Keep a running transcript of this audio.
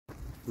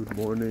Good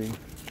morning,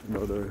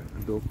 another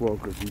dog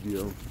walker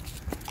video,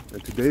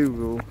 and today we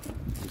will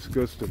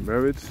discuss the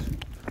merits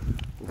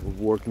of a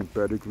working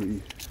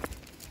pedigree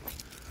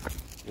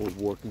or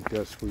working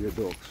test for your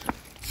dogs.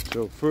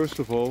 So first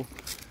of all,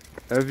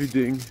 every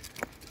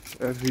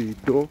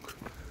dog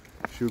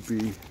should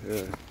be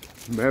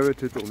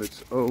merited on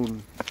its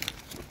own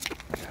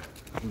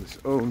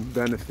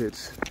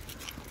benefits,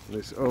 on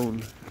its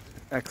own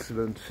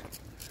excellence,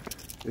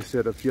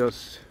 instead of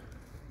just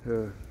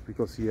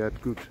because he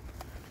had good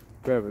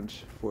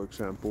parents, for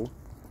example.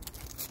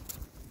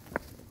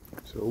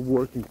 So a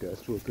working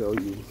test will tell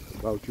you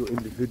about your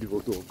individual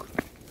dog,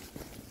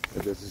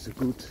 and that is a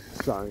good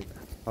sign.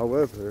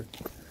 However,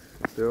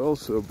 there are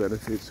also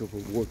benefits of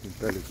a working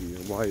pedigree,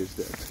 and why is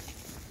that?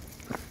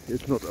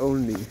 It's not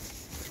only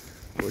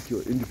what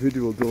your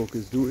individual dog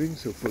is doing.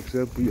 So for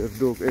example, you have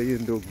dog A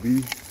and dog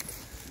B,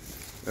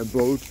 and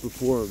both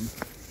perform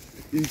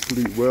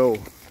equally well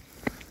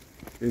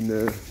in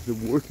the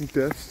working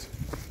test.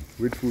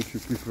 Which would you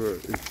prefer?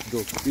 If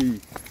dog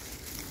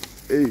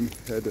A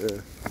had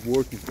a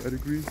working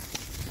pedigree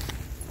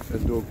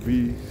and dog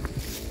B,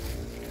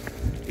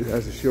 it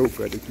has a show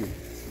pedigree?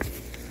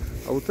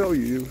 I will tell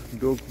you,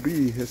 dog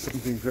B has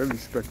something very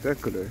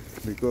spectacular,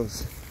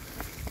 because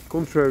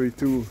contrary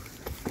to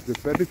the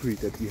pedigree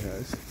that he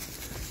has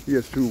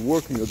true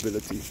working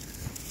ability,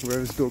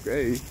 whereas dog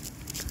A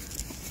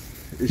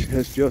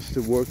has just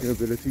the working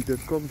ability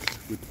that comes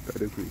with the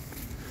pedigree.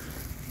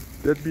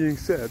 That being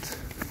said,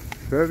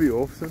 very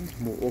often,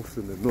 more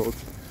often than not,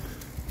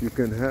 you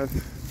can have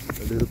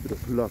a little bit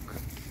of luck.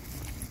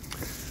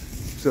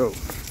 So,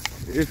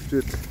 if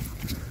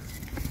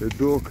the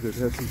dog that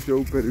has a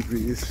show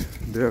pedigree is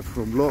there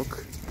from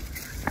luck,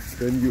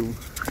 then you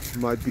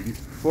might be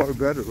far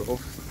better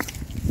off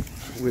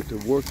with a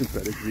working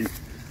pedigree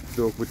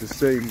dog with the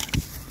same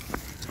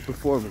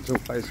performance. And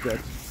why is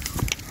that?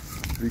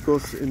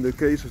 Because in the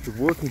case of the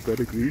working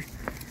pedigree,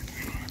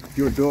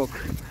 your dog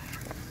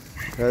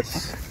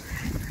has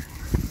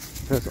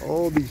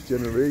all these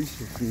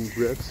generations being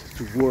bred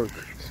to work,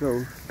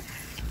 so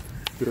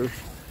the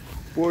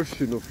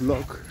portion of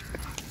luck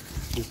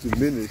is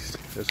diminished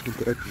as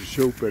compared to the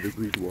show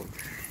pedigreed one.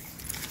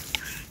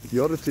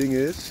 The other thing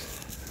is,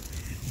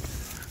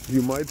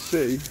 you might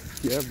say,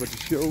 yeah, but the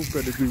show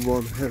pedigree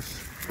one has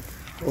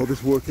all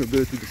this working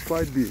ability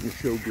despite being a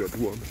show bred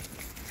one,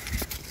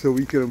 so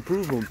we can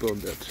improve upon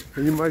that.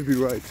 And you might be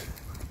right,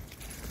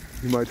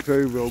 you might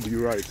very well be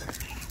right,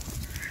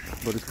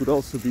 but it could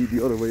also be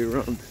the other way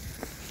around.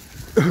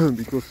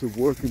 Because the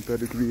working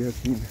pedigree has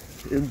been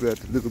inbred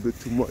a little bit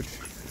too much,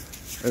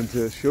 and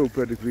the show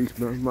pedigrees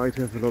might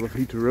have a lot of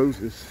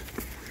heterosis,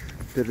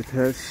 that it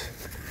has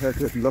had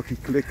that lucky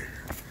click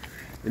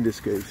in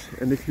this case.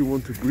 And if you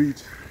want to breed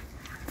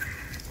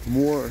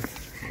more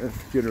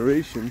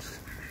generations,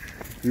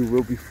 you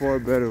will be far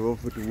better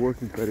off with the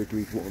working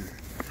pedigreed one.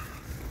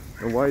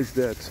 And why is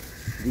that?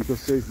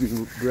 Because they've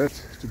been bred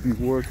to be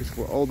workers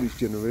for all these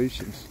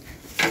generations,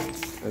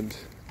 and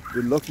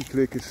the lucky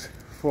click is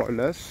far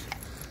less.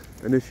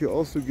 And if you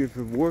also give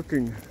a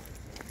working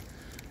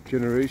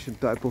generation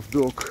type of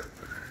dog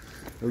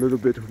a little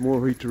bit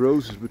more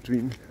heterosis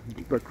between,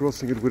 by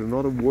crossing it with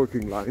another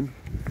working line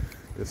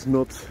that's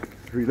not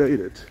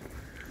related,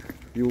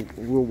 you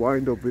will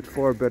wind up with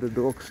far better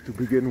dogs to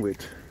begin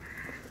with.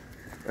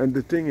 And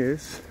the thing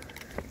is,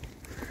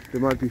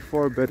 there might be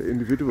far better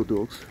individual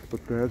dogs,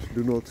 but perhaps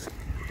do not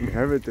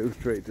inherit those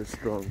traits as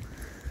strong.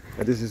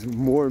 And this is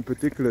more in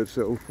particular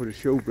so for the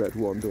showbred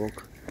one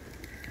dog.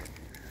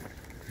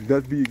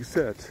 That being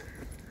said,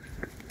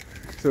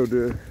 so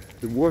the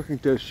working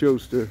test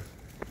shows the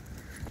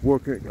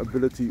working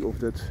ability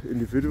of that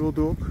individual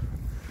dog,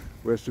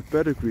 whereas the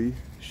pedigree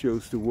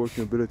shows the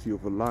working ability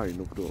of a line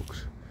of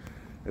dogs.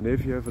 And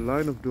if you have a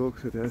line of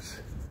dogs that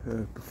has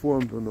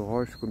performed under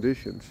harsh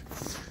conditions,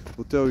 it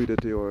will tell you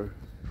that they are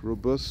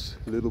robust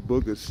little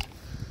buggers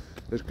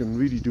that can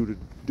really do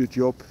the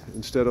job,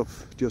 instead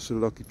of just a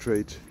lucky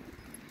trait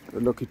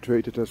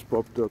that has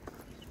popped up.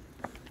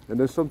 And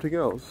there's something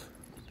else.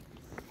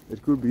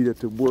 It could be that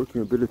the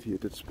working ability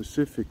at that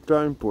specific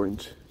time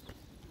point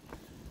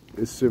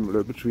is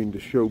similar between the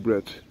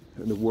showbred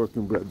and the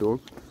working bred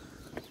dog,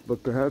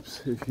 but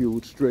perhaps if you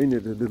would strain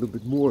it a little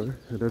bit more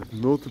and have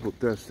multiple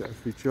tests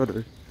after each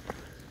other,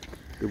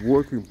 the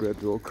working bred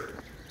dog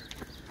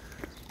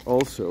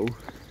also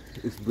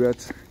is bred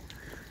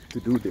to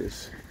do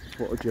this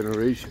for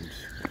generations,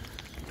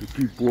 to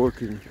keep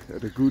working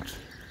at a good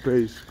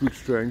pace, good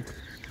strength.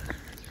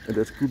 And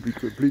that could be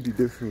completely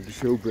different with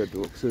the showbred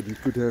dog. So you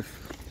could have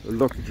a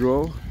lucky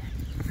draw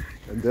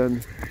and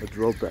then a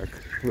drawback,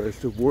 whereas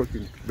the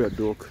working bred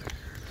dog,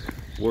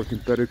 working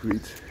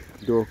pedigreed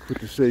dog with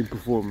the same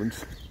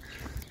performance,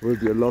 will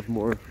be a lot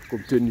more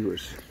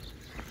continuous.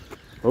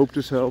 Hope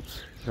this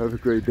helps. Have a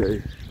great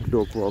day.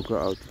 Dog walker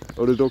out.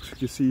 Oh, the dogs that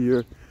you see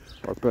here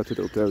are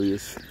Petticoat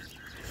Terriers,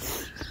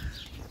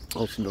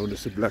 also known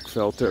as the Black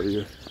Felt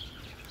Terrier.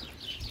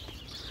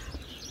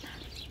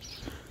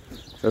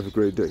 Have a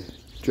great day.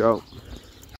 Ciao.